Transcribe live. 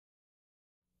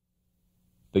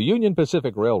The Union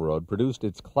Pacific Railroad produced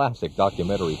its classic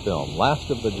documentary film, Last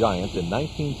of the Giants, in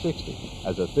 1960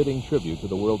 as a fitting tribute to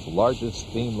the world's largest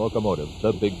steam locomotive,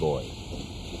 the Big Boys.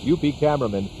 UP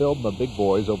cameramen filmed the Big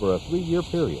Boys over a 3-year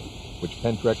period, which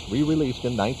Pentrex re-released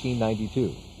in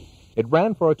 1992. It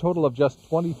ran for a total of just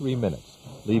 23 minutes,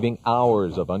 leaving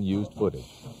hours of unused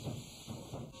footage.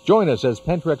 Join us as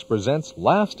Pentrex presents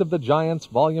Last of the Giants,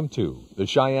 Volume 2, The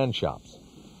Cheyenne Shops.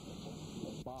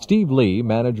 Steve Lee,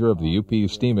 manager of the UP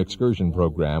Steam Excursion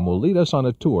Program, will lead us on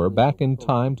a tour back in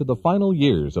time to the final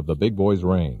years of the Big Boys'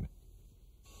 reign.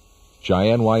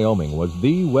 Cheyenne, Wyoming was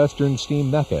the Western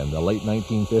steam Mecca in the late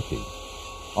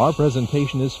 1950s. Our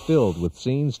presentation is filled with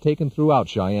scenes taken throughout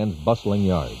Cheyenne's bustling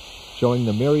yards, showing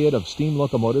the myriad of steam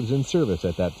locomotives in service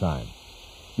at that time.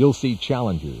 You'll see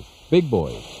Challengers, Big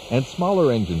Boys, and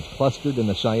smaller engines clustered in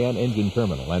the Cheyenne Engine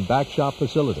Terminal and back shop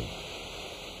facility.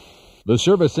 The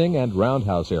servicing and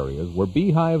roundhouse areas were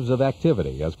beehives of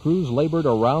activity as crews labored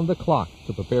around the clock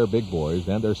to prepare Big Boys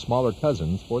and their smaller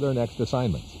cousins for their next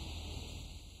assignments.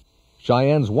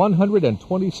 Cheyenne's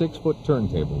 126-foot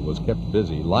turntable was kept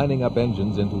busy lining up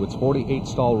engines into its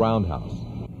 48-stall roundhouse.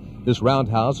 This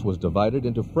roundhouse was divided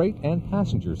into freight and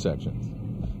passenger sections.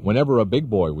 Whenever a Big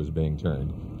Boy was being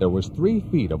turned, there was 3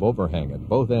 feet of overhang at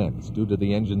both ends due to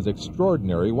the engine's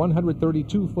extraordinary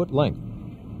 132-foot length.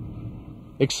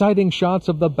 Exciting shots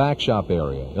of the back shop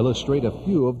area illustrate a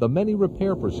few of the many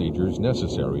repair procedures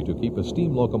necessary to keep a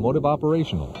steam locomotive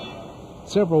operational.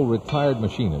 Several retired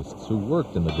machinists who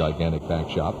worked in the gigantic back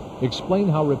shop explain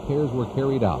how repairs were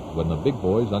carried out when the Big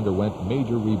Boys underwent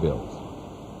major rebuilds.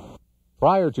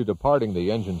 Prior to departing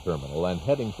the engine terminal and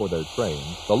heading for their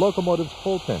trains, the locomotive's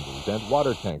coal tenders and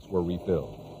water tanks were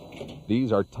refilled.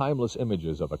 These are timeless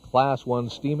images of a Class I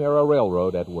steam-era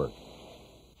railroad at work.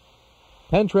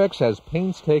 Pentrex has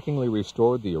painstakingly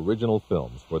restored the original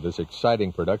films for this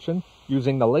exciting production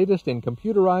using the latest in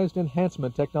computerized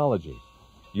enhancement technology.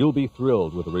 You'll be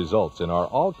thrilled with the results in our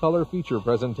all-color feature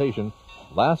presentation,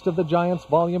 Last of the Giants,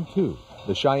 Volume 2,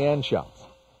 The Cheyenne Shops.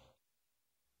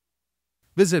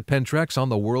 Visit Pentrex on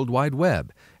the World Wide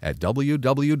Web at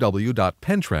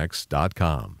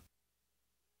www.pentrex.com.